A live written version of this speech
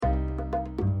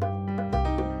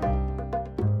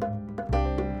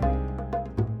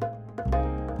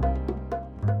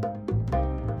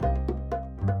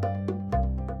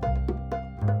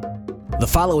The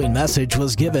following message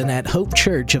was given at Hope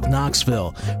Church of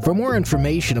Knoxville. For more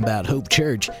information about Hope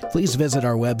Church, please visit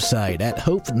our website at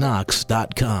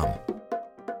hopeknox.com.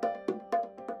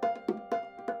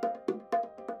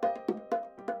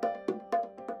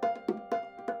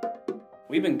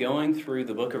 We've been going through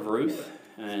the book of Ruth,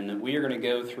 and we are going to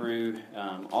go through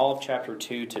all of chapter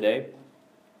 2 today.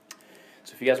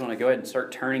 So if you guys want to go ahead and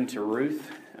start turning to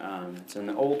Ruth, it's in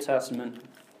the Old Testament.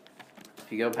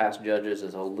 If you go past Judges,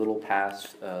 it's a little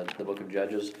past the book of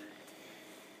Judges.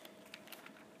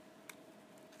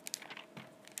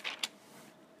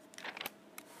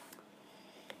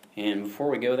 And before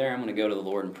we go there, I'm going to go to the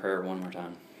Lord in prayer one more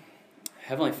time.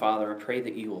 Heavenly Father, I pray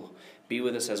that you will be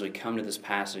with us as we come to this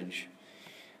passage.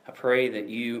 I pray that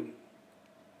you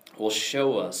will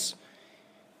show us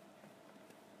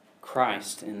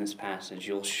Christ in this passage.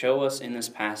 You'll show us in this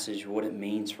passage what it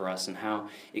means for us and how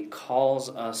it calls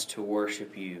us to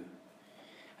worship you.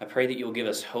 I pray that you'll give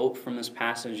us hope from this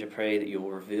passage. I pray that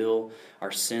you'll reveal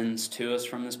our sins to us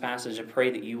from this passage. I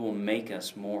pray that you will make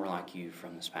us more like you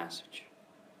from this passage.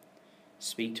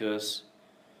 Speak to us.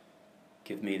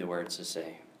 Give me the words to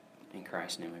say. In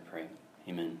Christ's name I pray.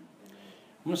 Amen.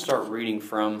 I'm going to start reading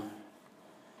from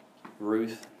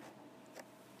Ruth,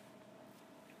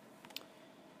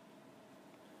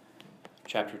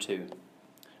 chapter 2. I'm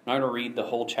not going to read the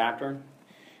whole chapter.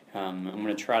 I'm going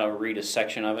to try to read a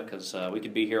section of it because we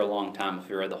could be here a long time if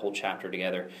we read the whole chapter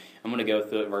together. I'm going to go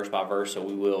through it verse by verse, so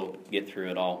we will get through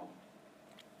it all.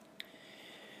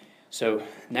 So,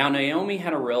 now Naomi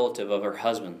had a relative of her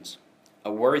husband's,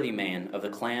 a worthy man of the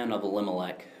clan of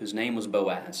Elimelech, whose name was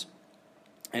Boaz.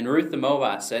 And Ruth the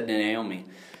Moabite said to Naomi,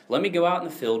 "Let me go out in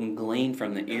the field and glean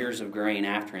from the ears of grain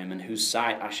after him, in whose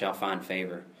sight I shall find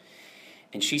favor."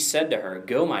 And she said to her,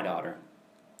 "Go, my daughter."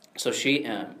 So she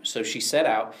set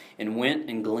out and went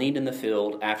and gleaned in the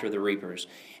field after the reapers.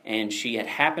 And she had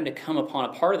happened to come upon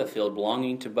a part of the field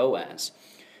belonging to Boaz,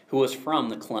 who was from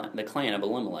the clan of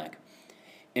Elimelech.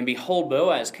 And behold,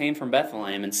 Boaz came from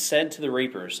Bethlehem and said to the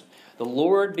reapers, "The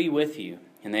Lord be with you."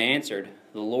 And they answered,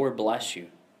 "The Lord bless you."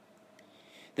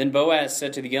 Then Boaz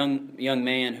said to the young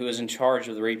man who was in charge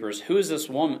of the reapers, "Who is this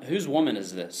woman? Whose woman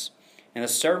is this?" And the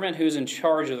servant who is in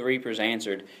charge of the reapers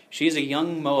answered, "She is a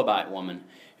young Moabite woman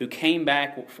who came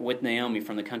back with Naomi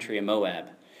from the country of Moab.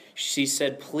 She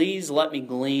said, 'Please let me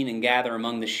glean and gather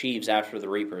among the sheaves after the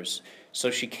reapers.' So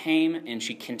she came, and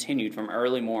she continued from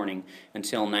early morning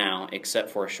until now, except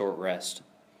for a short rest."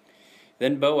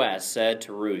 Then Boaz said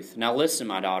to Ruth, "Now listen,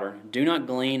 my daughter, do not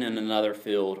glean in another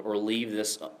field or leave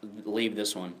this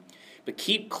one, but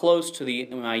keep close to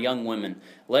my young women.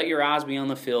 Let your eyes be on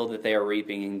the field that they are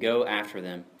reaping, and go after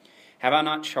them. Have I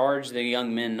not charged the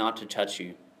young men not to touch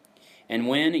you? And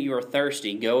when you are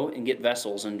thirsty, go and get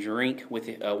vessels and drink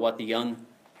with what the young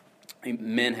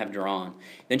men have drawn."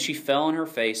 Then she fell on her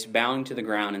face, bowing to the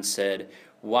ground, and said,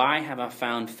 "Why have I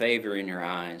found favor in your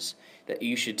eyes, that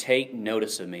you should take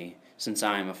notice of me, since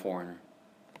I am a foreigner?"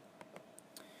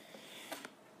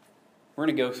 We're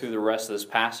going to go through the rest of this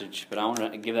passage, but I want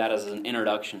to give that as an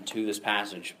introduction to this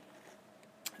passage.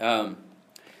 I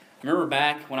remember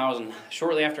back when I was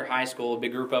shortly after high school, a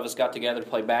big group of us got together to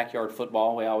play backyard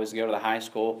football. We always go to the high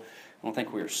school. I don't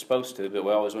think we were supposed to, but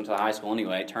we always went to the high school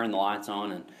anyway, turned the lights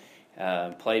on,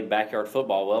 and played backyard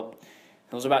football. Well,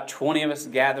 there was about 20 of us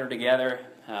gathered together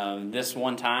this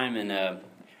one time, and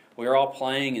we were all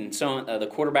playing, and so the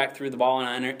quarterback threw the ball,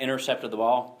 and I intercepted the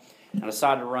ball. I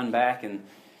decided to run back, and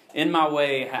in my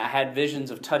way, I had visions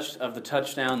of the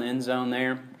touchdown, the end zone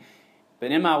there.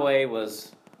 But in my way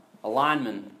was a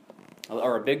lineman,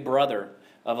 or a big brother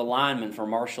of a lineman from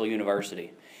Marshall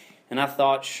University. And I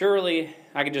thought, surely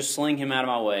I could just sling him out of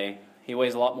my way. He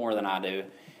weighs a lot more than I do.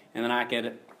 And then I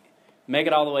could make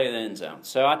it all the way to the end zone.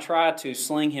 So I tried to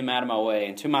sling him out of my way,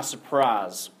 and to my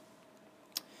surprise,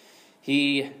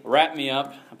 he wrapped me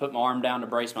up. I put my arm down to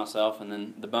brace myself, and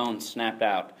then the bone snapped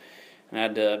out. And I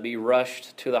had to be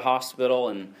rushed to the hospital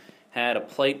and had a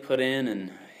plate put in,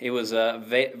 and it was a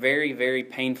very, very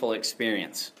painful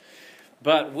experience.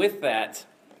 But with that,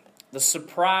 the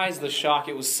surprise, the shock,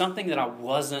 it was something that I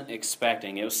wasn't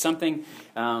expecting. It was something,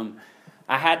 I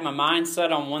had my mind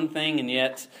set on one thing, and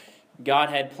yet God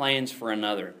had plans for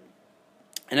another.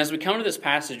 And as we come to this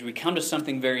passage, we come to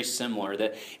something very similar,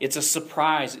 that it's a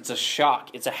surprise, it's a shock,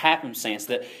 it's a happenstance,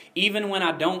 that even when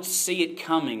I don't see it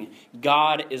coming,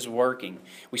 God is working.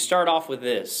 We start off with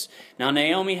this. Now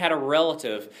Naomi had a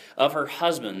relative of her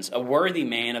husband's, a worthy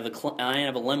man of the clan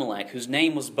of Elimelech, whose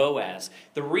name was Boaz.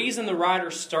 The reason the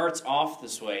writer starts off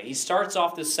this way, he starts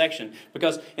off this section,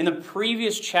 because in the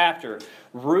previous chapter,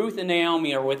 Ruth and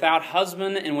Naomi are without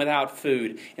husband and without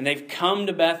food, and they've come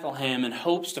to Bethlehem in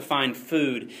hopes to find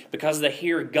food because they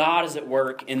hear God is at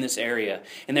work in this area.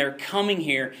 And they're coming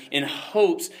here in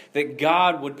hopes that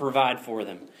God would provide for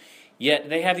them. Yet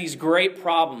they have these great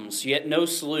problems, yet no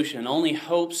solution, only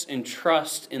hopes and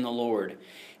trust in the Lord.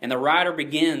 And the writer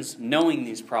begins knowing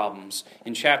these problems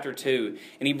in chapter 2,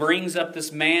 and he brings up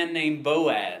this man named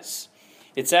Boaz.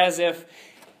 It's as if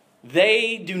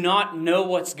they do not know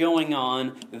what's going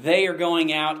on. They are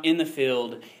going out in the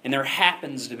field, and there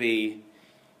happens to be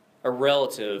a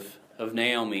relative of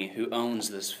Naomi who owns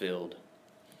this field.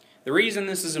 The reason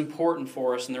this is important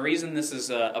for us and the reason this is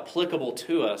applicable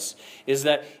to us is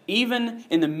that even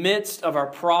in the midst of our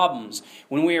problems,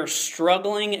 when we are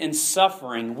struggling and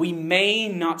suffering, we may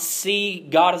not see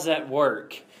God is at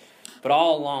work, but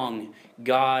all along,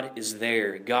 God is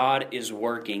there. God is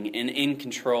working and in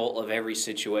control of every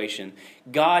situation.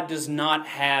 God does not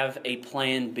have a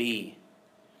plan B.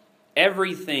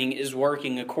 Everything is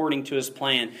working according to His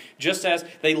plan. Just as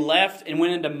they left and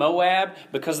went into Moab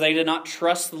because they did not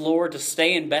trust the Lord to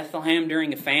stay in Bethlehem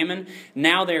during a famine,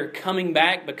 now they're coming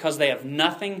back because they have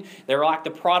nothing. They're like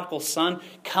the prodigal son,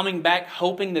 coming back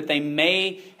hoping that they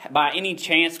may, by any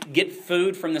chance, get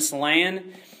food from this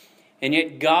land. And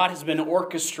yet God has been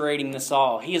orchestrating this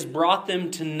all. He has brought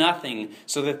them to nothing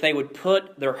so that they would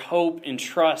put their hope and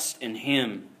trust in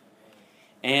Him.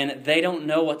 And they don't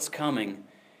know what's coming,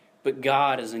 but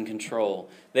God is in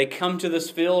control. They come to this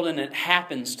field, and it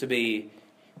happens to be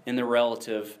in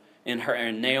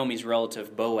Naomi's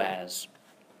relative Boaz,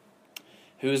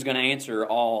 who is going to answer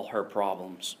all her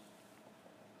problems.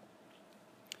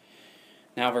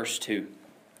 Now verse 2.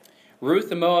 Ruth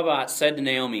the Moabite said to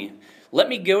Naomi, "Let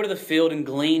me go to the field and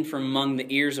glean from among the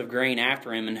ears of grain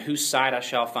after him, in whose sight I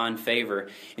shall find favor."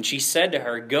 And she said to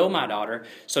her, "Go, my daughter."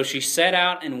 So she set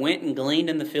out and went and gleaned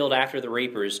in the field after the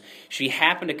reapers. She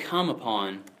happened to come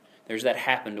upon, there's that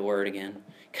happened word again,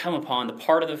 come upon the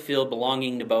part of the field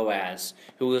belonging to Boaz,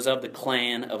 who was of the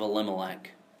clan of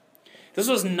Elimelech. This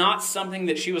was not something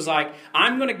that she was like,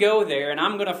 I'm going to go there and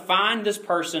I'm going to find this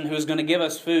person who's going to give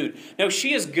us food. No,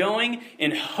 she is going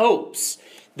in hopes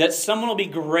that someone will be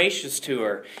gracious to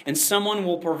her and someone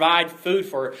will provide food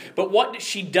for her. But what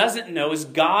she doesn't know is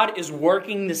God is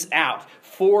working this out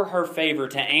for her favor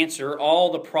to answer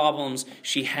all the problems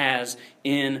she has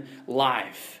in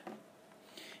life.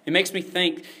 It makes me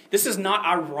think, this is not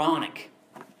ironic.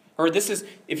 Or this is,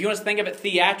 if you want to think of it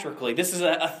theatrically, this is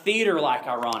a theater-like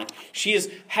ironic. She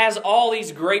has all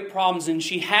these great problems, and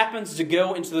she happens to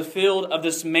go into the field of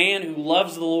this man who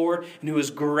loves the Lord and who is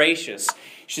gracious.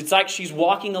 It's like she's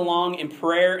walking along in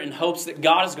prayer in hopes that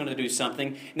God is going to do something.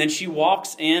 And then she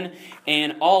walks in,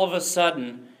 and all of a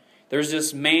sudden, there's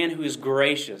this man who is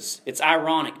gracious. It's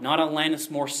ironic, not Alanis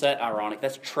Morissette ironic.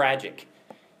 That's tragic.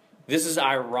 This is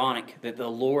ironic that the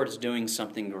Lord is doing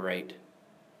something great.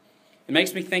 It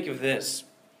makes me think of this.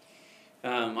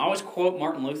 I always quote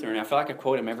Martin Luther, and I feel like I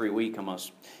quote him every week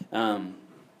almost. It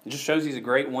just shows he's a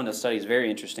great one to study. It's very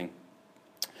interesting.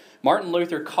 Martin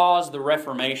Luther caused the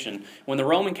Reformation. When the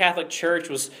Roman Catholic Church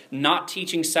was not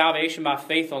teaching salvation by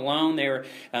faith alone, they were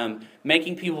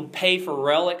making people pay for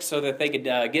relics so that they could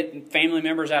get family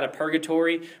members out of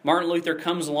purgatory. Martin Luther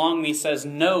comes along and he says,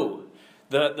 no,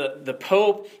 the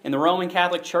Pope and the Roman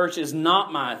Catholic Church is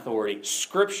not my authority.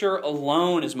 Scripture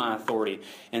alone is my authority.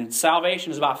 And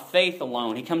salvation is by faith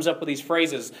alone. He comes up with these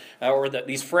phrases,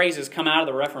 these phrases come out of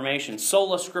the Reformation.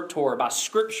 Sola Scriptura, by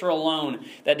Scripture alone,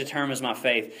 that determines my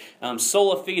faith.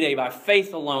 Sola Fide, by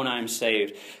faith alone I am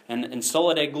saved. And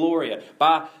Sola Dei Gloria,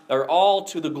 they're all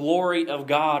to the glory of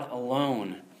God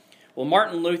alone. Well,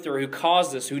 Martin Luther, who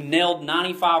caused this, who nailed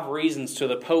 95 reasons to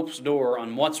the Pope's door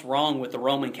on what's wrong with the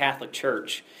Roman Catholic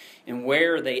Church and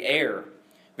where they err,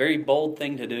 very bold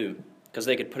thing to do, because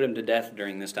they could put him to death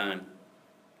during this time.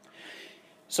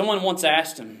 Someone once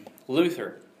asked him,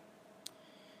 Luther,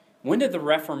 when did the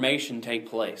Reformation take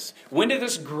place? When did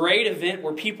this great event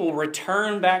where people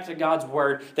return back to God's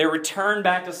Word, they return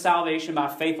back to salvation by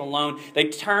faith alone, they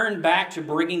turn back to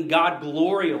bringing God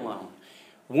glory alone?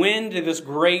 When did this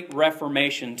great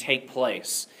Reformation take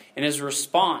place? And his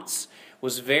response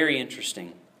was very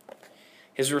interesting.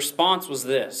 His response was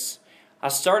this: I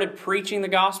started preaching the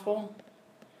gospel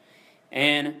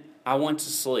and I went to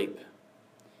sleep.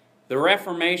 The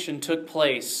Reformation took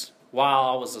place while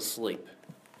I was asleep.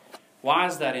 Why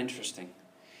is that interesting?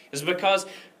 It's because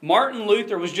Martin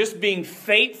Luther was just being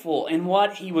faithful in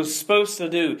what he was supposed to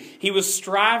do. He was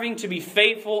striving to be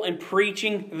faithful in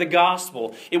preaching the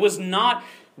gospel. It was not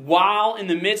while in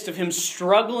the midst of him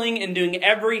struggling and doing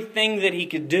everything that he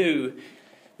could do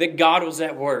that God was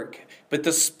at work. But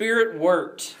the Spirit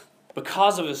worked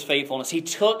because of his faithfulness. He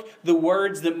took the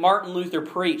words that Martin Luther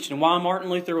preached, and while Martin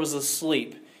Luther was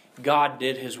asleep, God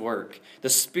did His work. The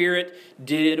Spirit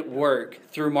did work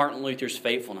through Martin Luther's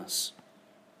faithfulness.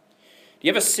 Do you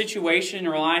have a situation in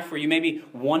your life where you may be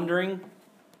wondering,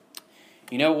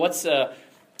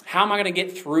 how am I going to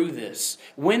get through this?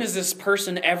 When is this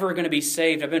person ever going to be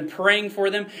saved? I've been praying for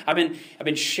them. I've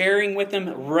been sharing with them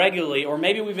regularly. Or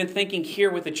maybe we've been thinking here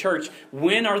with the church,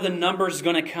 when are the numbers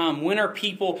going to come? When are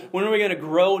we going to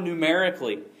grow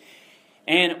numerically?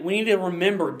 And we need to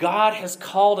remember, God has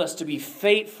called us to be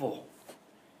faithful.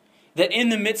 That in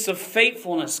the midst of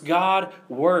faithfulness, God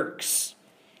works.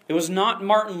 It was not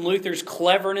Martin Luther's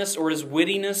cleverness or his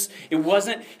wittiness. It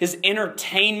wasn't his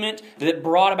entertainment that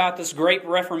brought about this great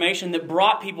Reformation, that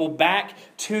brought people back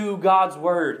to God's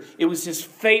Word. It was his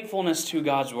faithfulness to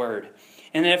God's Word.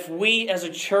 And if we as a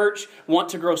church want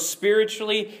to grow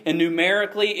spiritually and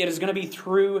numerically, it is going to be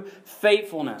through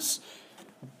faithfulness.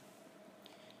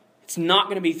 It's not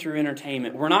going to be through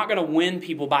entertainment. We're not going to win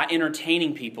people by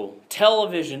entertaining people.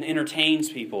 Television entertains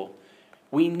people.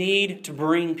 We need to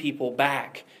bring people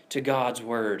back to God's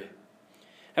Word.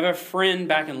 I have a friend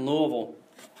back in Louisville.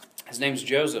 His name's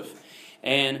Joseph.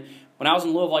 And when I was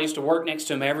in Louisville, I used to work next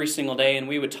to him every single day, and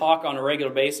we would talk on a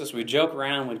regular basis. We'd joke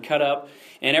around, we'd cut up,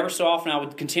 and every so often I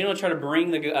would continually try to bring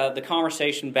the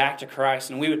conversation back to Christ,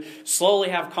 and we would slowly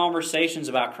have conversations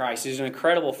about Christ. He's an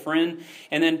incredible friend.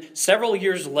 And then several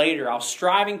years later, I was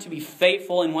striving to be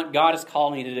faithful in what God has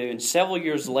called me to do, and several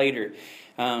years later,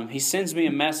 he sends me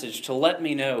a message to let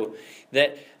me know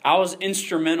that I was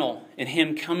instrumental in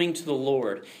him coming to the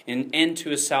Lord and to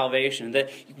His salvation. That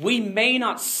we may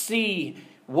not see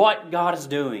what God is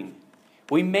doing.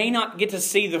 We may not get to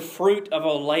see the fruit of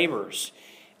our labors.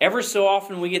 Ever so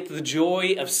often we get the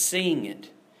joy of seeing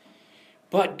it.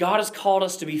 But God has called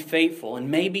us to be faithful,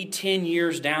 and maybe 10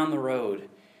 years down the road,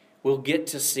 we'll get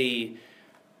to see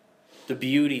the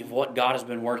beauty of what God has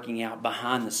been working out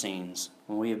behind the scenes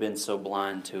when we have been so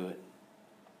blind to it.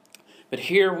 But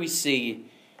here we see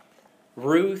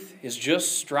Ruth is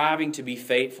just striving to be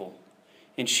faithful.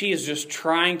 And she is just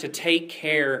trying to take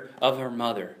care of her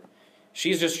mother.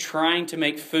 She is just trying to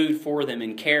make food for them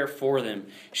and care for them.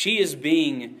 She is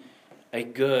being a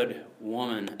good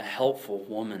woman, a helpful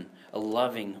woman, a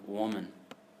loving woman.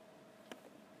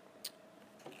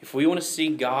 If we want to see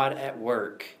God at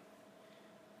work,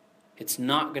 it's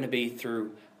not going to be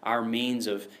through our means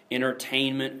of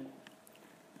entertainment.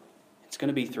 It's going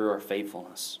to be through our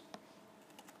faithfulness.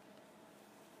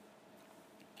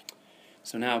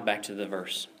 So now back to the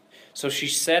verse. So she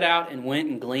set out and went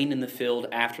and gleaned in the field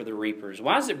after the reapers.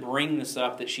 Why does it bring this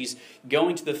up that she's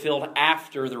going to the field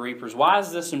after the reapers? Why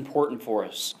is this important for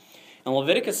us? In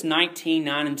Leviticus 19,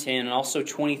 9 and 10, and also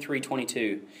 23,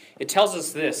 22, it tells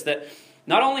us this, that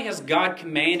not only has God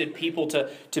commanded people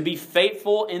to be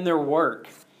faithful in their work,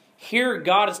 here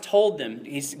God has told them,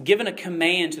 He's given a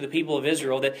command to the people of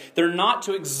Israel that they're not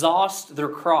to exhaust their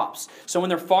crops. So when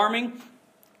they're farming,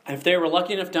 if they were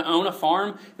lucky enough to own a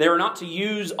farm, they were not to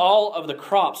use all of the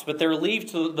crops, but they're leave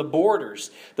to the borders.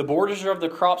 The borders of the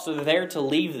crops are there to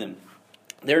leave them.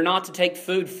 They're not to take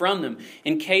food from them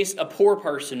in case a poor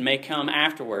person may come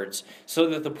afterwards, so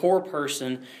that the poor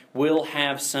person will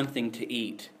have something to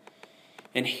eat.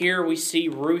 And here we see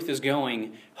Ruth is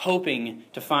going, hoping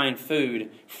to find food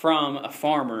from a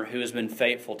farmer who has been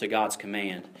faithful to God's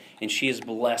command. And she is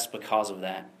blessed because of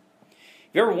that.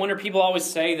 You ever wonder, people always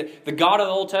say that the God of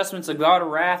the Old Testament is a God of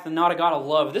wrath and not a God of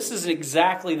love. This is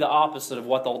exactly the opposite of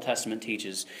what the Old Testament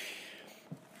teaches.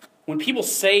 When people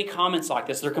say comments like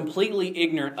this, they're completely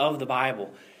ignorant of the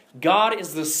Bible. God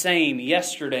is the same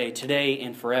yesterday, today,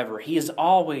 and forever. He is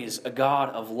always a God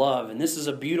of love. And this is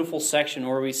a beautiful section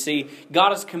where we see God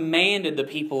has commanded the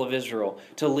people of Israel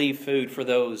to leave food for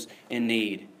those in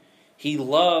need. He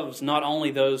loves not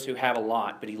only those who have a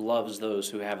lot, but He loves those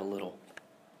who have a little.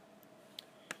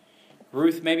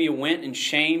 Ruth maybe went in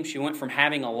shame. She went from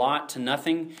having a lot to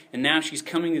nothing. And now she's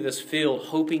coming to this field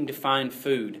hoping to find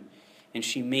food. And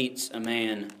she meets a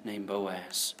man named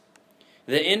Boaz.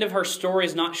 The end of her story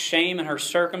is not shame in her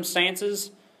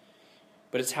circumstances,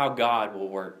 but it's how God will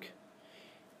work.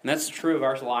 And that's true of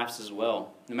our lives as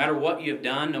well. No matter what you have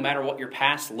done, no matter what your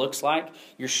past looks like,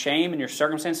 your shame and your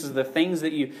circumstances, the things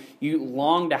that you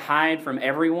long to hide from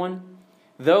everyone,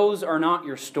 Those are not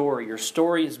your story. Your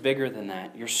story is bigger than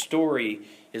that. Your story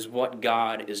is what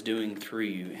God is doing through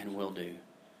you and will do.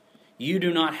 You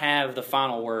do not have the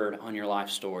final word on your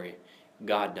life story.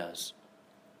 God does.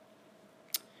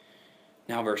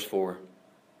 Now verse 4.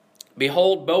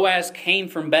 Behold, Boaz came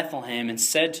from Bethlehem and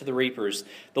said to the reapers,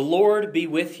 "The Lord be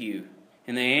with you."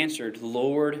 And they answered, "The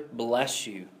Lord bless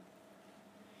you."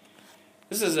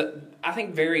 This is, I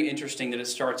think, very interesting that it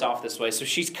starts off this way. So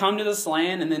she's come to this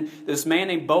land, and then this man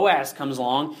named Boaz comes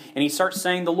along, and he starts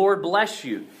saying, "The Lord bless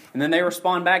you." And then they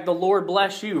respond back, "The Lord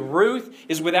bless you." Ruth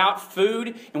is without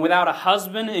food and without a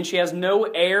husband, and she has no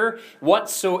heir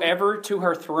whatsoever to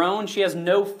her throne. She has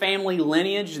no family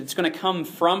lineage that's going to come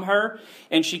from her.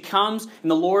 And she comes, and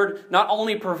the Lord not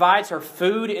only provides her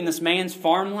food in this man's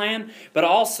farmland, but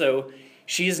also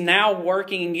she is now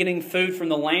working and getting food from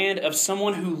the land of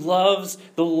someone who loves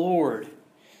the Lord.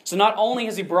 So not only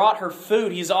has He brought her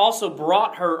food, He's also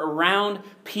brought her around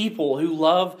people who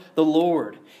love the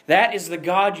Lord. That is the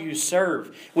God you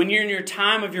serve. When you're in your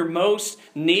time of your most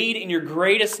need, in your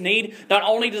greatest need, not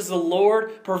only does the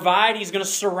Lord provide, He's going to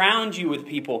surround you with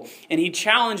people. And He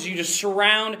challenges you to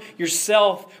surround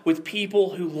yourself with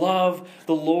people who love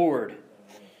the Lord.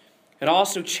 It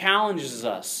also challenges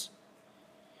us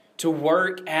to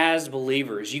work as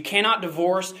believers. You cannot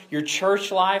divorce your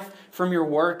church life from your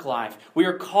work life. We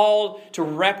are called to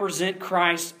represent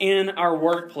Christ in our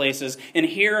workplaces. And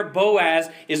here Boaz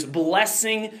is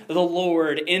blessing the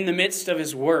Lord in the midst of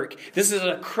his work. This is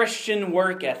a Christian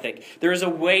work ethic. There is a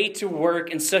way to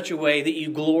work in such a way that you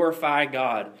glorify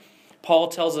God. Paul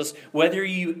tells us, whether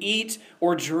you eat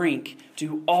or drink,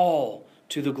 do all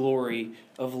to the glory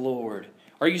of the Lord.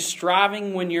 Are you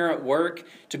striving when you're at work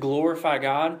to glorify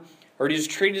God? Or do you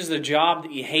just treat it as a job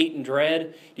that you hate and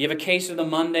dread? Do you have a case of the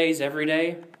Mondays every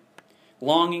day?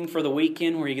 Longing for the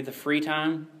weekend where you get the free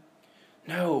time?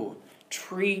 No.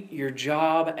 Treat your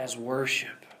job as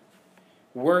worship.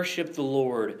 Worship the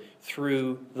Lord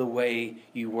through the way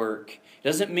you work. It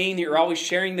doesn't mean that you're always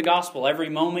sharing the gospel every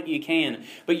moment you can,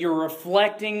 but you're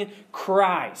reflecting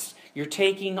Christ. You're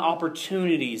taking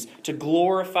opportunities to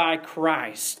glorify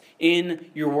Christ in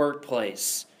your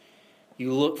workplace.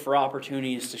 You look for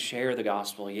opportunities to share the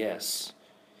gospel, yes.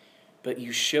 But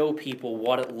you show people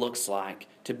what it looks like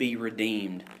to be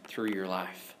redeemed through your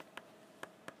life.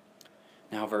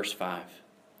 Now verse 5.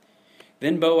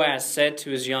 Then Boaz said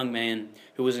to his young man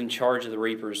who was in charge of the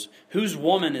reapers, "Whose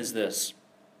woman is this?"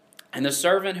 And the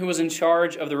servant who was in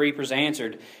charge of the reapers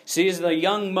answered, "She is the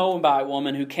young Moabite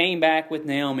woman who came back with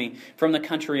Naomi from the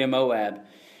country of Moab.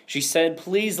 She said,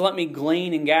 'Please let me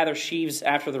glean and gather sheaves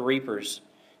after the reapers,'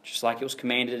 just like it was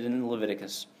commanded in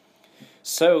Leviticus.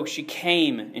 So she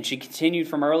came, and she continued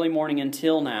from early morning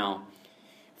until now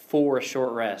for a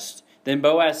short rest. Then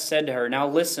Boaz said to her, 'Now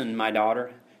listen, my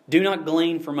daughter, do not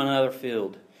glean from another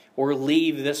field, or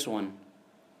leave this one,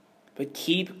 but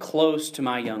keep close to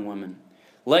my young woman.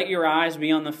 Let your eyes be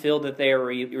on the field that they are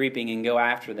reaping, and go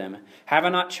after them. Have I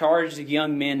not charged the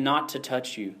young men not to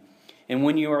touch you? And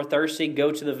when you are thirsty,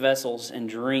 go to the vessels and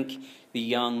drink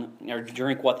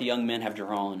what the young men have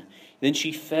drawn.' Then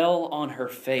she fell on her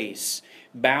face,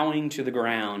 bowing to the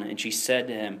ground, and she said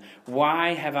to him,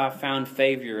 'Why have I found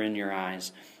favor in your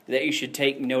eyes, that you should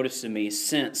take notice of me,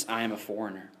 since I am a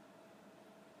foreigner?'"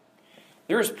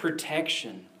 There is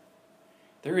protection.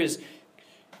 There is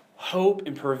hope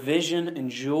and provision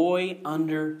and joy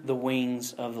under the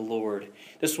wings of the Lord.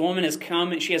 This woman has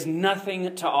come and she has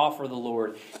nothing to offer the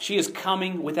Lord. She is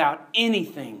coming without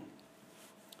anything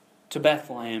to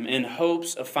Bethlehem in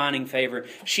hopes of finding favor.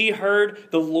 She heard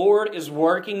the Lord is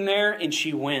working there, and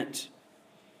she went.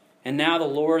 And now the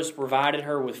Lord has provided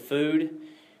her with food,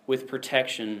 with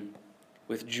protection,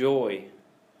 with joy,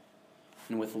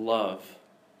 and with love.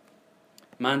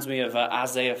 Reminds me of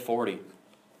Isaiah 40.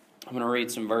 I'm going to read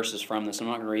some verses from this. I'm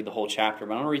not going to read the whole chapter,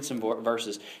 but I'm going to read some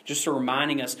verses just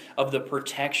reminding us of the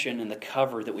protection and the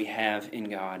cover that we have in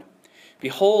God.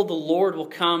 "Behold, the Lord will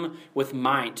come with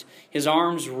might, His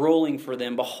arms ruling for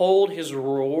them. Behold, His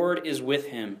reward is with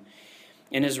Him,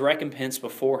 and His recompense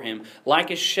before Him.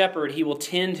 Like a shepherd, He will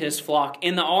tend His flock.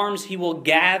 In the arms He will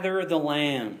gather the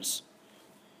lambs."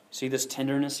 See this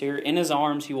tenderness here? "In His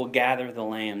arms He will gather the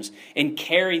lambs and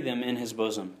carry them in His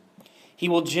bosom. He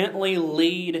will gently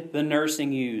lead the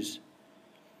nursing ewes.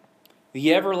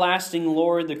 The everlasting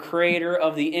Lord, the Creator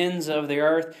of the ends of the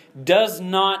earth, does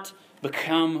not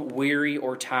become weary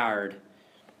or tired.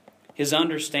 His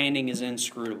understanding is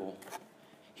inscrutable.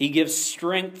 He gives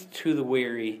strength to the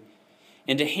weary,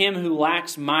 and to him who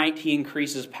lacks might He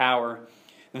increases power.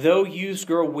 Though youths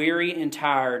grow weary and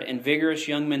tired, and vigorous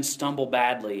young men stumble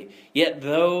badly, yet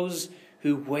those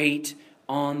who wait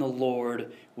on the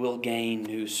Lord will gain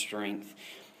new strength.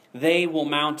 They will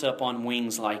mount up on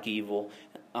wings like eagles.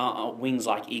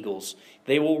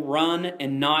 They will run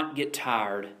and not get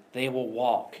tired. They will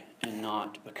walk and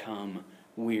not become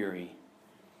weary.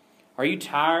 Are you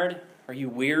tired? Are you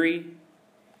weary?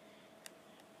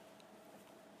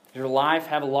 Does your life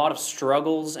have a lot of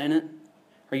struggles in it?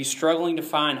 Are you struggling to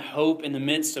find hope in the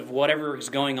midst of whatever is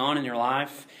going on in your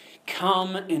life?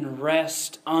 Come and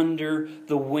rest under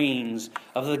the wings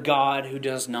of the God who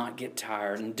does not get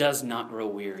tired and does not grow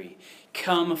weary.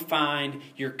 Come find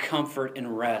your comfort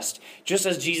and rest. Just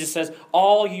as Jesus says,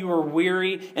 all you are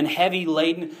weary and heavy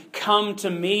laden, come to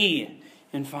me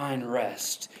and find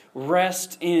rest.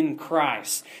 Rest in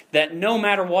Christ. That no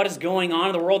matter what is going on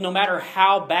in the world, no matter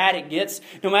how bad it gets,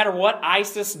 no matter what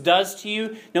ISIS does to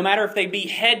you, no matter if they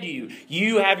behead you,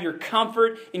 you have your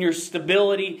comfort and your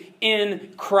stability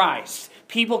in Christ.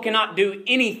 People cannot do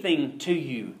anything to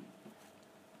you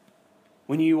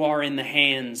when you are in the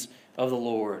hands of the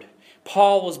Lord.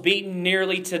 Paul was beaten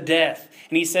nearly to death,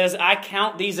 and he says, I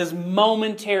count these as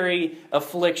momentary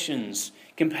afflictions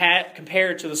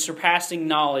compared to the surpassing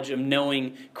knowledge of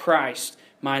knowing Christ,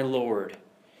 my Lord.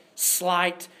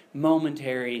 Slight,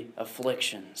 momentary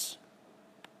afflictions.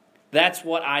 That's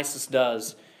what ISIS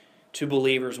does to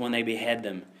believers when they behead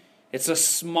them. It's a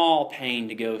small pain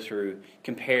to go through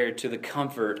compared to the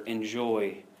comfort and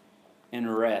joy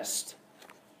and rest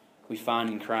we find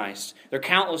in Christ. There are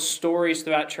countless stories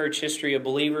throughout church history of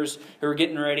believers who are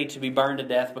getting ready to be burned to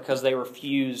death because they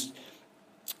refused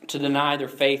to deny their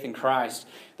faith in Christ.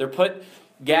 They're put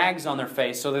gags on their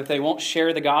face so that they won't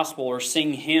share the gospel or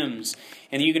sing hymns.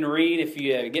 And you can read, if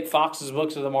you get Fox's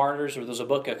Books of the Martyrs, or there's a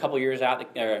book a couple years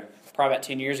out, probably about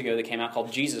 10 years ago, that came out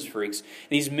called Jesus Freaks.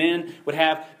 These men would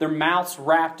have their mouths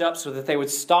wrapped up so that they would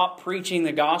stop preaching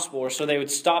the gospel, or so they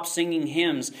would stop singing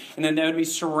hymns, and then they would be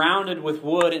surrounded with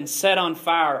wood and set on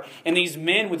fire. And these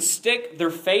men would stick their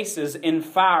faces in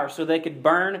fire so they could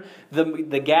burn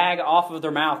the gag off of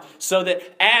their mouth, so that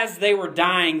as they were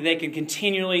dying, they could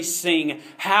continually sing,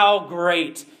 "How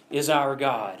great is our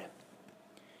God."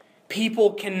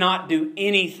 People cannot do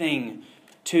anything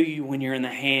to you when you're in the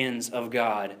hands of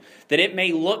God. That it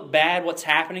may look bad what's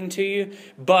happening to you,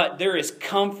 but there is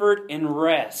comfort and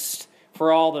rest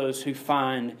for all those who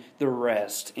find the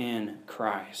rest in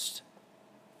Christ.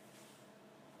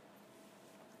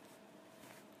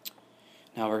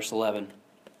 Now verse 11.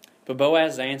 But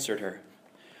Boaz answered her,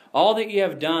 all that you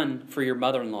have done for your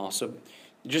mother-in-law. So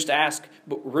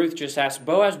Ruth just asked,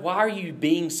 Boaz, why are you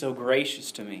being so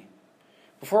gracious to me?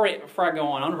 Before I go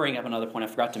on, I want to bring up another point I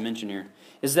forgot to mention here.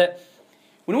 Is that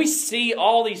when we see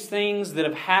all these things that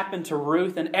have happened to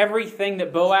Ruth and everything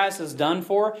that Boaz has done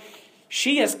for her,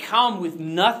 she has come with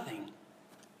nothing.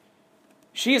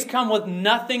 She has come with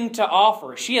nothing to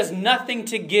offer. She has nothing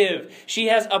to give. She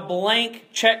has a blank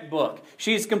checkbook.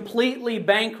 She is completely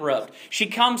bankrupt. She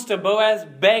comes to Boaz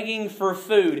begging for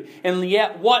food. And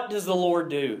yet, what does the Lord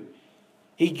do?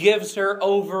 He gives her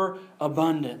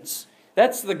overabundance.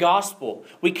 That's the gospel.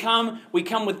 We come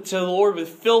to the Lord with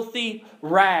filthy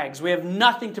rags. We have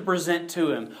nothing to present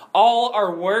to Him. All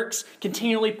our works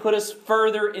continually put us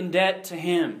further in debt to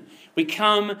Him. We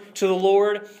come to the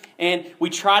Lord and we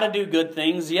try to do good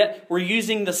things, yet we're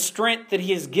using the strength that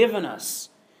He has given us.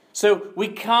 So we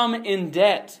come in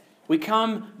debt. We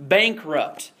come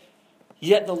bankrupt.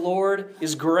 Yet the Lord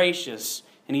is gracious.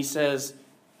 And He says,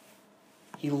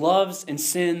 He loves and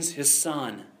sends His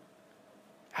Son.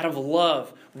 Out of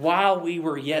love, while we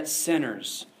were yet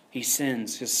sinners, He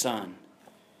sends His Son.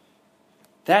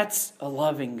 That's a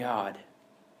loving God.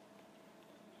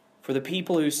 For the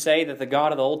people who say that the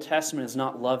God of the Old Testament is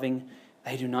not loving,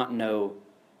 they do not know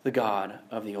the God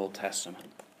of the Old Testament.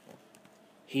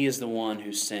 He is the one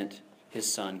who sent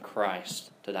His Son,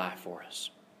 Christ, to die for us.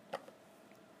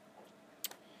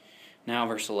 Now,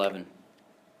 verse 11.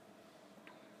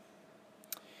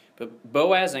 But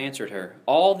Boaz answered her,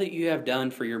 all that you have done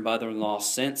for your mother-in-law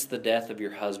since the death of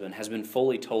your husband has been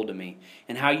fully told to me,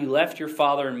 and how you left your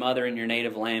father and mother in your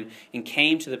native land and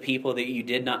came to the people that you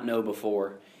did not know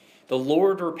before. The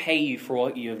Lord repay you for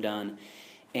what you have done,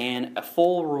 and a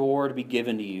full reward be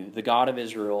given to you, the God of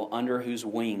Israel, under whose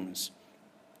wings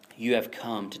you have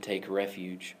come to take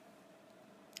refuge.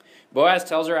 Boaz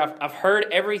tells her, I've heard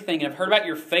everything. I've heard about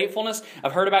your faithfulness.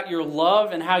 I've heard about your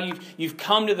love and how you've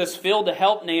come to this field to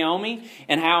help Naomi,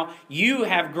 and how you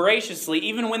have graciously,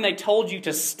 even when they told you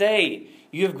to stay,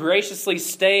 you have graciously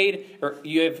stayed, or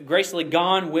you have graciously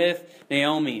gone with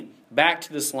Naomi back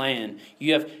to this land.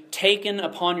 You have taken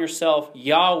upon yourself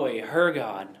Yahweh, her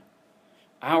God,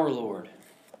 our Lord.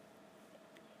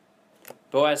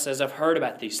 Boaz says, I've heard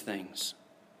about these things.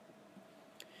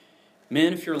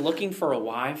 Men, if you're looking for a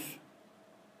wife,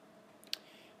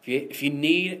 if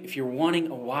you're wanting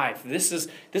a wife, this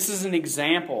is an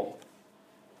example.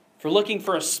 If we're looking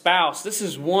for a spouse, this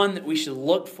is one that we should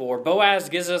look for. Boaz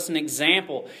gives us an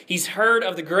example. He's heard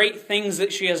of the great things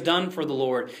that she has done for the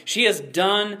Lord. She has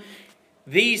done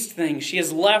these things. She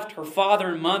has left her father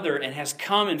and mother and has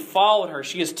come and followed her.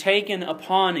 She has taken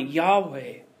upon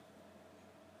Yahweh.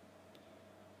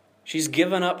 She's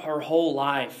given up her whole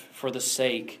life for the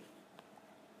sake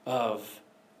of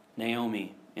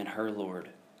Naomi and her Lord.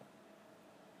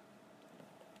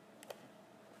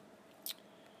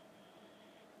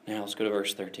 Now let's go to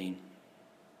verse 13.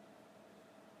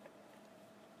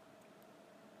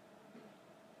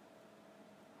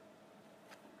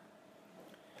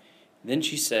 Then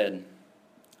she said,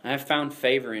 I have found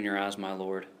favor in your eyes, my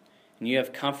Lord, and you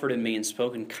have comforted me and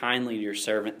spoken kindly to your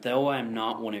servant, though I am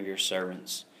not one of your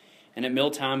servants. And at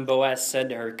mealtime Boaz said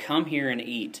to her, Come here and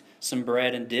eat some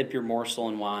bread and dip your morsel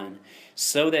in wine.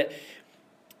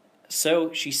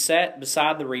 So she sat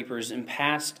beside the reapers and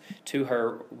passed to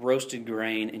her roasted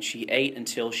grain, and she ate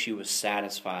until she was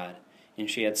satisfied, and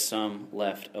she had some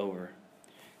left over.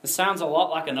 This sounds a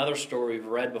lot like another story we've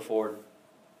read before,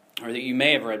 or that you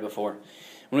may have read before.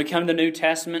 When we come to the New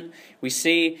Testament, we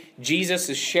see Jesus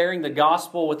is sharing the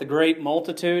gospel with a great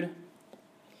multitude,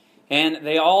 and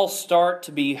they all start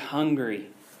to be hungry.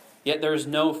 Yet there is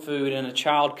no food, and a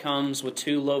child comes with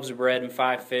 2 loaves of bread and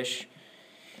 5 fish.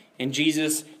 And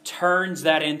Jesus turns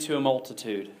that into a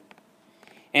multitude.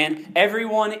 And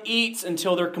everyone eats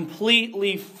until they're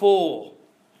completely full.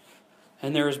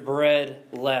 And there is bread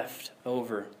left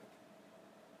over.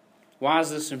 Why is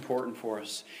this important for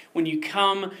us? When you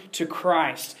come to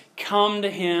Christ, come to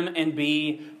Him and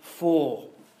be full.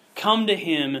 Come to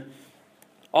Him,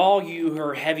 all you who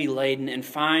are heavy laden, and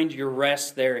find your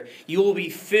rest there. You will be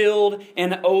filled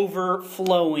and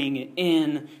overflowing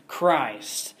in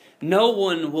Christ. No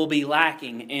one will be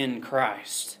lacking in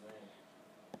Christ.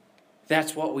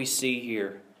 That's what we see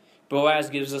here. Boaz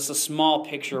gives us a small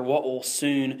picture of what will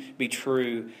soon be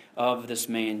true of this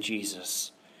man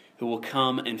Jesus, who will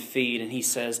come and feed. And he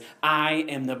says, I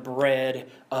am the bread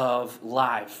of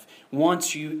life.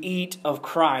 Once you eat of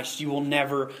Christ, you will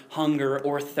never hunger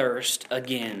or thirst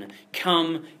again.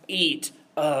 Come eat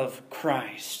of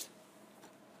Christ.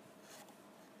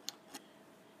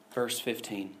 Verse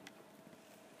 15.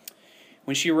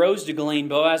 When she rose to glean,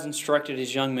 Boaz instructed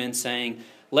his young men, saying,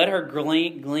 Let her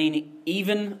glean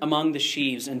even among the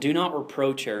sheaves, and do not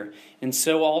reproach her. And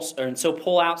so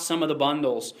pull out some of the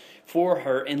bundles for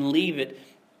her, and leave it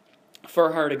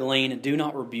for her to glean, and do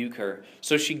not rebuke her.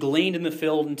 So she gleaned in the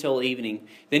field until evening.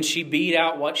 Then she beat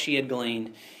out what she had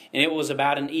gleaned, and it was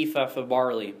about an ephah of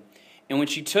barley. And when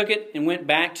she took it and went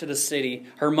back to the city,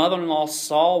 her mother-in-law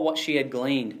saw what she had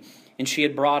gleaned. And she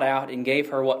had brought out and gave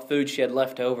her what food she had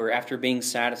left over after being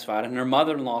satisfied. And her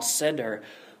mother-in-law said to her,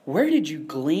 Where did you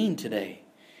glean today?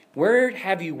 Where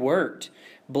have you worked?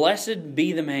 Blessed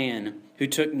be the man who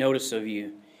took notice of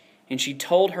you. And she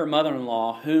told her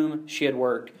mother-in-law whom she had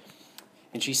worked.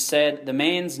 And she said, The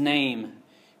man's name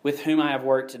with whom I have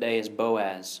worked today is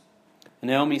Boaz. And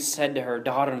Naomi said to her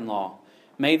daughter-in-law,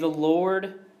 May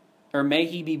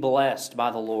he be blessed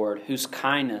by the Lord, whose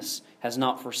kindness has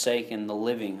not forsaken the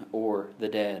living or the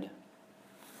dead.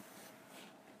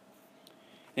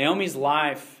 Naomi's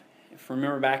life, if you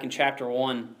remember back in chapter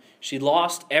 1, she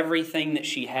lost everything that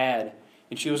she had.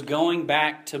 And she was going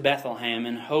back to Bethlehem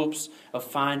in hopes of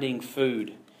finding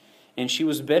food. And she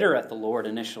was bitter at the Lord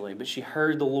initially, but she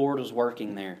heard the Lord was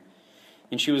working there.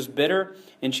 And she was bitter,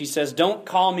 and she says, Don't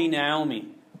call me Naomi.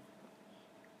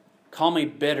 Call me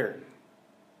bitter.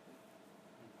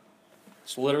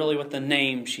 It's literally what the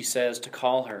name she says to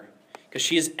call her. Because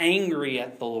she is angry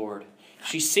at the Lord.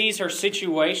 She sees her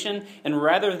situation, and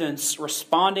rather than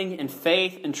responding in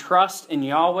faith and trust in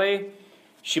Yahweh,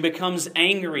 she becomes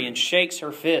angry and shakes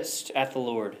her fist at the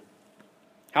Lord.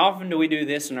 How often do we do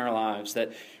this in our lives?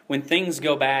 That when things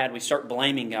go bad, we start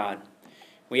blaming God.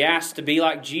 We ask to be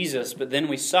like Jesus, but then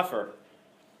we suffer.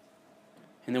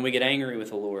 And then we get angry with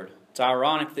the Lord. It's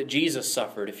ironic that Jesus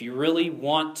suffered. If you really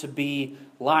want to be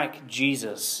like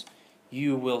Jesus,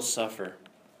 you will suffer.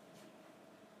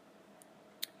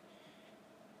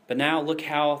 But now look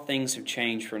how things have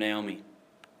changed for Naomi.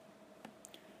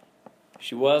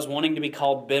 She was wanting to be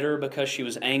called bitter because she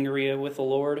was angry with the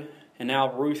Lord. And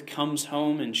now Ruth comes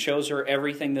home and shows her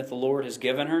everything that the Lord has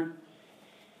given her.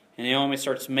 And Naomi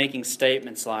starts making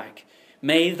statements like,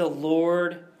 May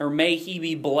he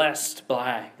be blessed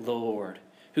by the Lord,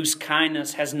 whose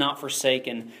kindness has not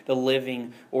forsaken the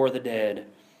living or the dead.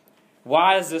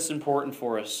 Why is this important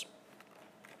for us?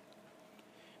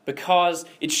 because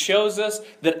it shows us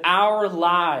that our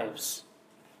lives,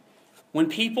 when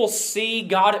people see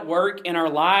God at work in our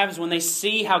lives, when they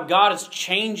see how God is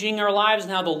changing our lives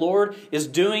and how the Lord is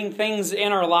doing things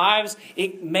in our lives,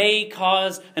 it may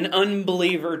cause an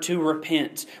unbeliever to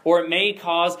repent, or it may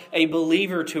cause a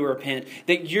believer to repent,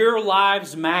 that your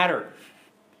lives matter.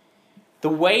 The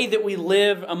way that we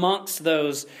live amongst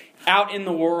those out in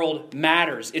the world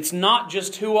matters. It's not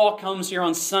just who all comes here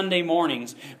on Sunday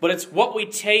mornings, but it's what we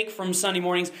take from Sunday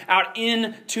mornings out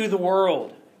into the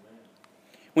world.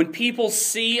 When people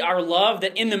see our love,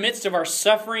 that in the midst of our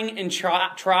suffering and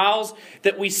trials,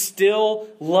 that we still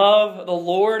love the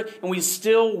Lord and we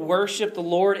still worship the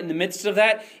Lord in the midst of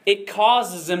that, it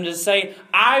causes them to say,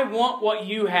 I want what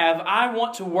you have. I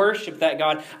want to worship that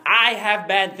God. I have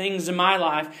bad things in my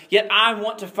life, yet I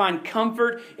want to find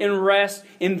comfort and rest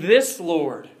in this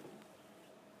Lord.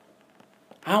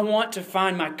 I want to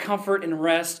find my comfort and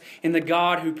rest in the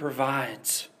God who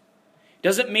provides.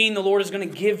 Doesn't mean the Lord is going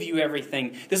to give you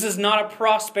everything. This is not a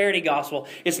prosperity gospel.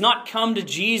 It's not come to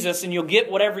Jesus and you'll get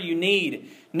whatever you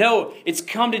need. No, it's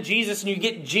come to Jesus and you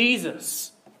get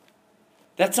Jesus.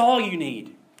 That's all you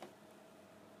need.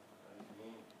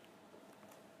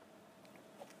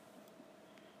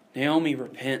 Naomi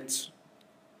repents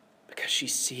because she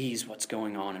sees what's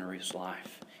going on in Ruth's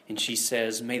life. And she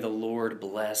says, may the Lord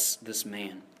bless this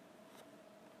man.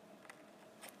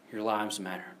 Your lives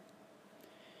matter.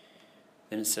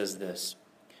 Then it says this,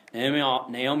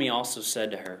 Naomi also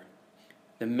said to her,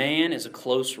 the man is a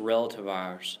close relative of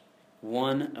ours,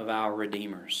 one of our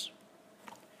redeemers.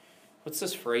 What's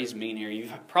this phrase mean here?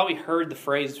 You've probably heard the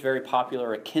phrase, very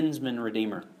popular, a kinsman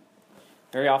redeemer.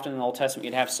 Very often in the Old Testament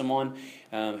you'd have someone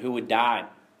who would die.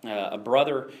 A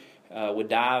brother would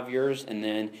die of yours, and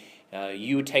then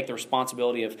you would take the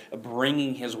responsibility of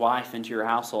bringing his wife into your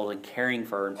household and caring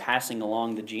for her and passing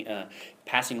along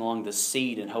the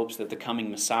seed in hopes that the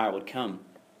coming Messiah would come.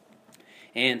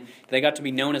 And they got to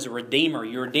be known as a redeemer.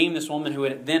 You redeemed this woman who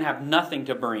would then have nothing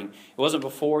to bring. It wasn't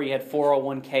before you had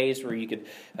 401ks where you could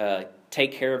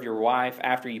take care of your wife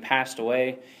after you passed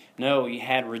away. No, you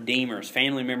had redeemers,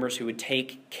 family members who would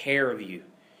take care of you.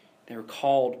 They were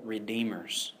called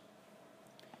redeemers.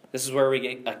 This is where we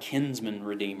get a kinsman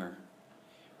redeemer.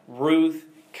 Ruth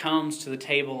comes to the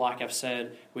table, like I've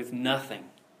said, with nothing.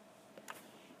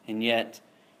 And yet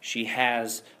she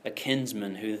has a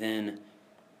kinsman who then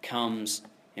comes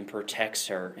and protects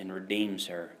her and redeems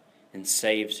her and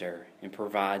saves her and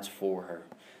provides for her.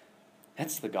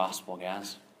 That's the gospel,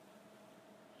 guys.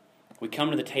 We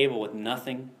come to the table with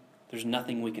nothing. There's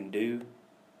nothing we can do.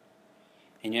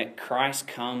 And yet Christ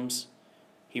comes.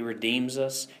 He redeems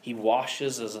us. He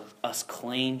washes us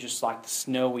clean, just like the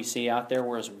snow we see out there.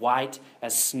 We're as white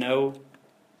as snow.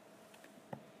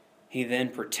 He then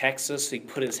protects us. He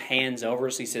put His hands over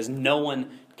us. He says no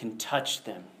one can touch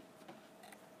them.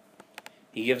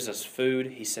 He gives us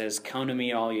food. He says, come to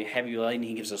me, all you heavy laden.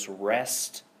 He gives us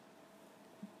rest.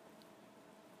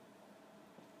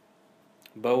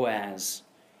 Boaz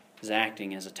is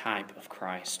acting as a type of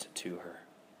Christ to her.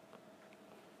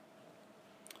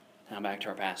 Now back to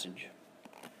our passage.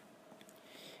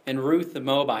 And Ruth the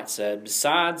Moabite said,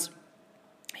 besides,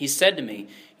 he said to me,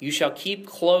 you shall keep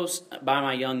close by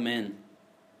my young men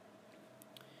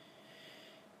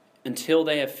until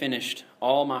they have finished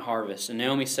all my harvest. And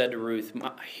Naomi said to Ruth,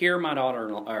 hear my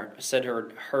daughter-in-law, or said to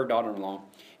her daughter-in-law,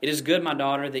 it is good, my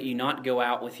daughter, that you not go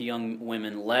out with young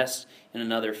women, lest in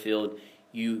another field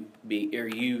you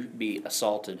be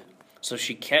assaulted. So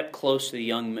she kept close to the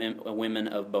young women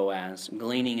of Boaz,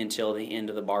 gleaning until the end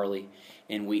of the barley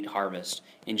and wheat harvest.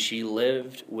 And she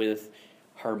lived with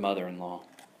her mother-in-law.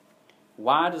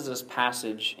 Why does this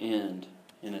passage end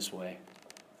in this way?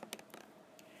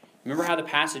 Remember how the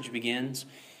passage begins?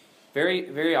 Very,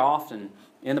 very often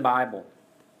in the Bible,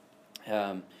 you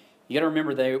got to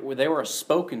remember they were a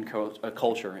spoken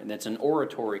culture, and that's an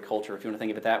oratory culture, if you want to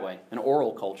think of it that way, an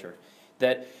oral culture.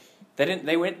 That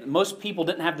most people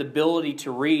didn't have the ability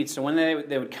to read, so when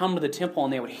they would come to the temple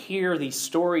and they would hear these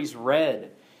stories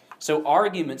read, so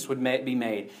arguments would be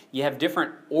made. You have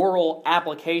different oral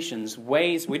applications,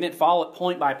 ways. We didn't follow it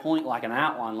point by point like an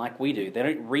outline like we do. They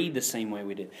didn't read the same way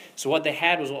we did. So what they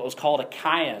had was what was called a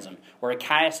chiasm, or a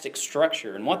chiastic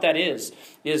structure. And what that is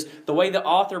the way the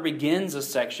author begins a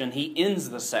section, he ends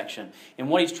the section. And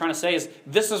what he's trying to say is,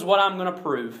 this is what I'm going to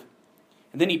prove.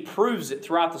 And then he proves it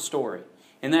throughout the story.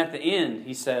 And then at the end,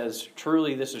 he says,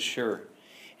 truly this is sure.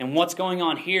 And what's going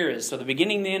on here is, so the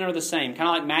beginning and the end are the same, kind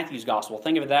of like Matthew's gospel.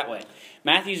 Think of it that way.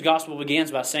 Matthew's gospel begins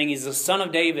by saying he's the son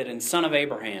of David and son of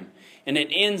Abraham. And it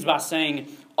ends by saying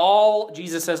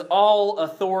Jesus says, all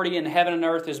authority in heaven and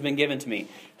earth has been given to me.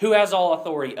 Who has all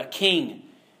authority? A king.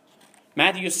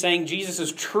 Matthew is saying Jesus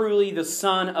is truly the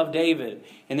son of David.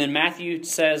 And then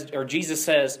Jesus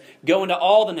says, go into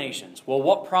all the nations. Well,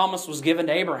 what promise was given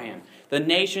to Abraham? The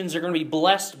nations are going to be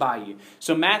blessed by you.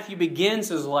 So Matthew begins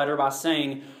his letter by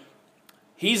saying,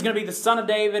 he's going to be the son of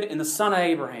David and the son of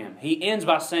Abraham. He ends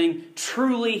by saying,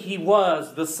 truly he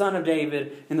was the son of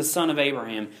David and the son of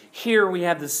Abraham. Here we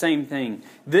have the same thing.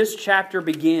 This chapter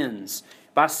begins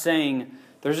by saying,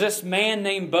 there's this man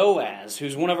named Boaz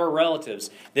who's one of our relatives.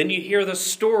 Then you hear the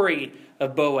story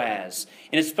of Boaz.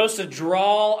 And it's supposed to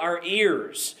draw our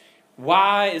ears.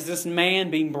 Why is this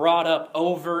man being brought up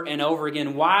over and over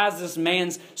again? Why is this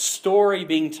man's story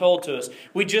being told to us?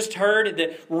 We just heard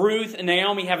that Ruth and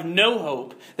Naomi have no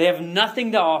hope. They have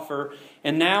nothing to offer.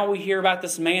 And now we hear about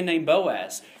this man named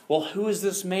Boaz. Well, who is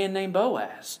this man named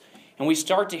Boaz? And we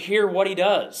start to hear what he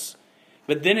does.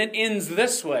 But then it ends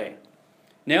this way.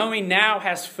 Naomi now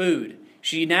has food.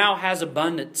 She now has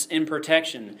abundance and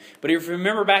protection. But if you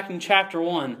remember back in chapter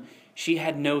 1, she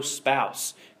had no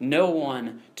spouse, no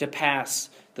one to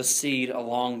pass the seed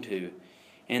along to.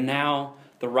 And now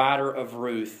the writer of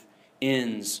Ruth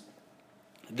ends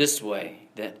this way,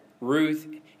 that Ruth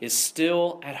is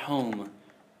still at home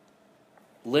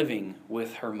living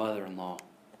with her mother-in-law.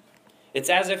 It's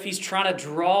as if he's trying to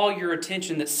draw your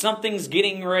attention that something's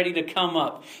getting ready to come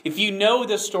up. If you know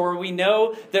this story, we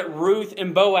know that Ruth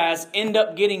and Boaz end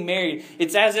up getting married.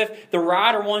 It's as if the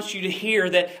writer wants you to hear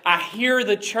that I hear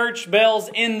the church bells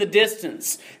in the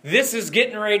distance. This is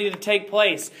getting ready to take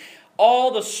place.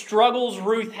 All the struggles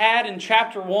Ruth had in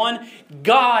chapter 1,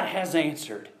 God has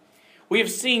answered. We have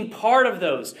seen part of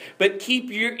those, but keep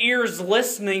your ears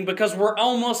listening because we're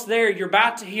almost there. You're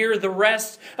about to hear the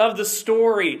rest of the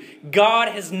story. God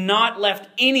has not left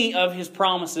any of His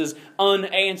promises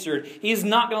unanswered. He is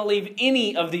not going to leave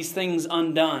any of these things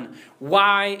undone.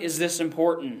 Why is this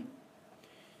important?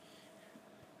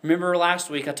 Remember last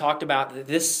week I talked about that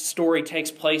this story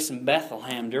takes place in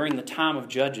Bethlehem during the time of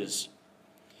Judges.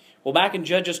 Well, back in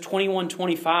Judges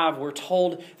 21:25, we're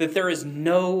told that there is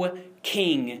no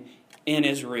king in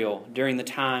Israel during the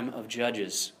time of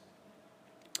Judges.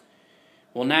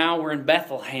 Well, now we're in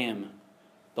Bethlehem.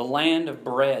 The land of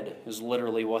bread is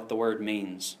literally what the word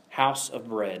means. House of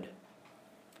bread.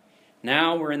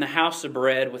 Now we're in the house of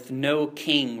bread with no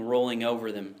king ruling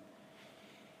over them.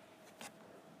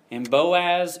 And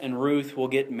Boaz and Ruth will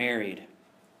get married.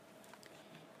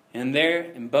 And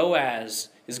Boaz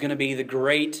is going to be the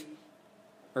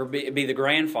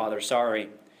grandfather,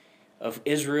 of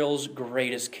Israel's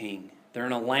greatest king. They're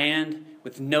in a land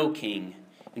with no king.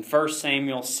 In 1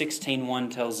 Samuel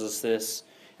 16:1 tells us this.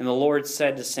 And the Lord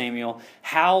said to Samuel,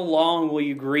 how long will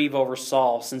you grieve over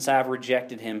Saul, since I have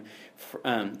rejected him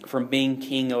from being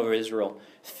king over Israel?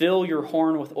 Fill your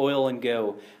horn with oil and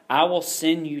go. I will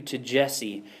send you to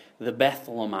Jesse the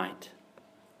Bethlehemite,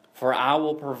 for I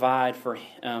will provide for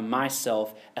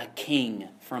myself a king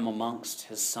from amongst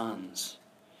his sons.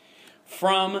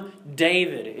 From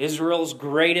David, Israel's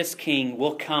greatest king,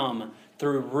 will come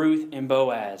through Ruth and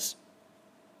Boaz.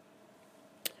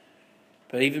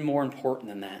 But even more important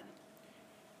than that,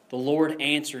 the Lord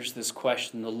answers this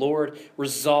question. The Lord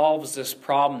resolves this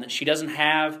problem that she doesn't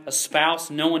have a spouse,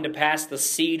 no one to pass the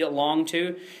seed along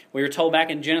to. We were told back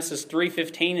in Genesis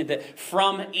 3:15 that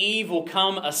from Eve will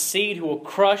come a seed who will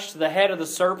crush the head of the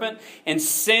serpent, and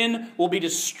sin will be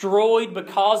destroyed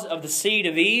because of the seed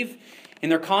of Eve.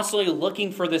 And they're constantly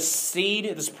looking for this seed,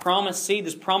 this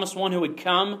promised one who would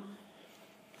come.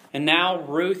 And now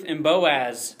Ruth and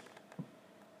Boaz,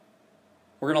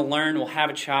 we're going to learn, will have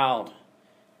a child.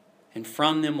 And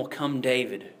from them will come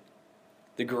David,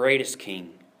 the greatest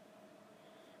king.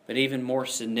 But even more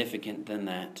significant than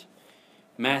that,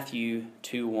 Matthew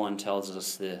 2:1 tells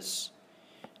us this.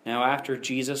 Now after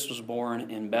Jesus was born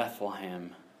in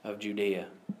Bethlehem of Judea,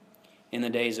 in the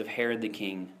days of Herod the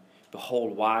king,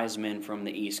 behold, wise men from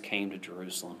the east came to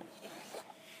Jerusalem.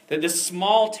 That this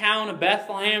small town of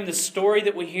Bethlehem, the story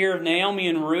that we hear of Naomi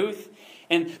and Ruth,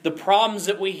 and the problems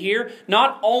that we hear,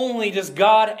 not only does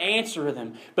God answer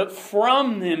them, but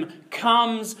from them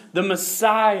comes the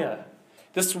Messiah.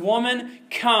 This woman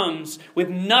comes with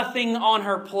nothing on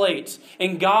her plate,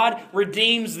 and God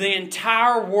redeems the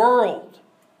entire world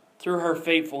through her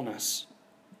faithfulness.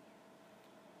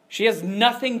 She has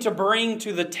nothing to bring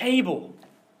to the table.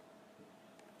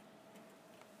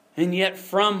 And yet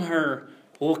from her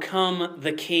will come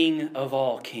the King of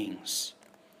all kings.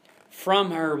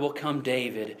 From her will come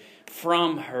David.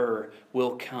 From her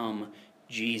will come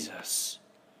Jesus.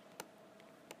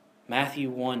 Matthew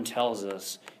 1 tells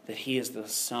us that He is the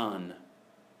Son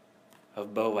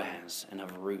of Boaz and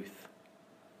of Ruth.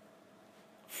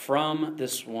 From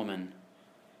this woman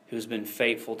who has been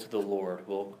faithful to the Lord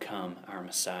will come our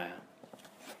Messiah.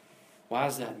 Why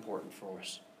is that important for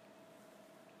us?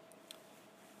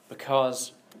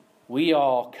 Because we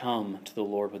all come to the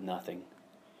Lord with nothing.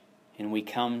 And we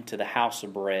come to the house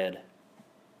of bread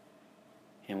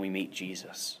and we meet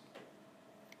Jesus.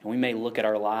 And we may look at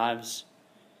our lives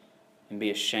and be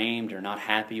ashamed or not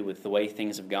happy with the way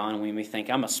things have gone. And we may think,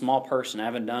 I'm a small person, I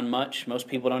haven't done much. Most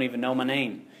people don't even know my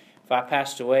name. If I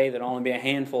passed away, there'd only be a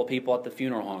handful of people at the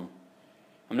funeral home.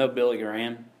 I'm no Billy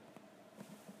Graham.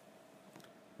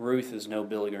 Ruth is no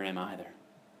Billy Graham either.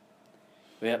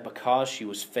 Yet because she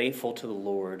was faithful to the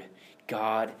Lord,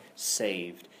 God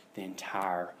saved the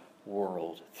entire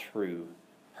world through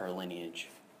her lineage.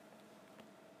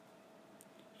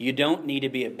 You don't need to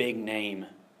be a big name.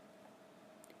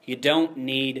 You don't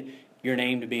need your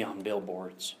name to be on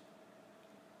billboards.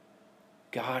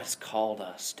 God has called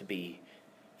us to be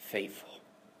faithful.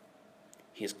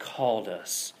 He has called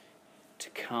us to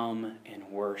come and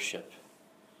worship.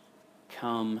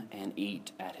 Come and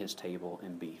eat at His table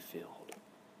and be filled.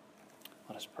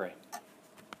 Let us pray.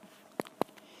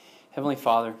 Heavenly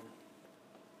Father,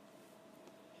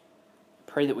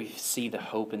 pray that we see the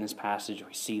hope in this passage.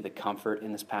 We see the comfort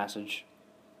in this passage.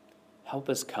 Help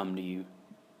us come to You.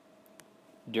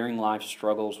 During life's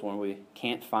struggles, when we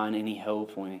can't find any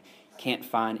hope, when we can't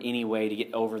find any way to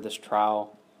get over this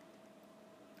trial,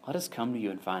 let us come to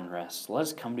You and find rest. Let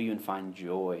us come to You and find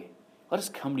joy. Let us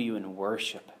come to You and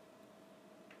worship,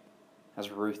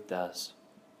 as Ruth does.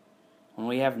 When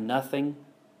we have nothing,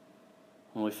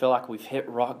 when we feel like we've hit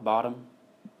rock bottom,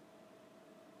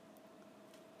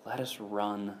 let us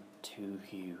run to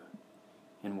You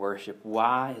and worship.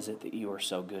 Why is it that You are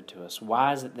so good to us?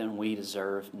 Why is it that we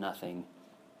deserve nothing?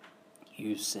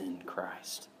 You send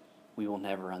Christ. We will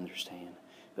never understand.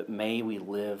 But may we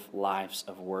live lives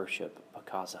of worship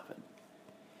because of it.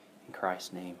 In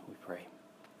Christ's name we pray.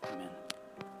 Amen.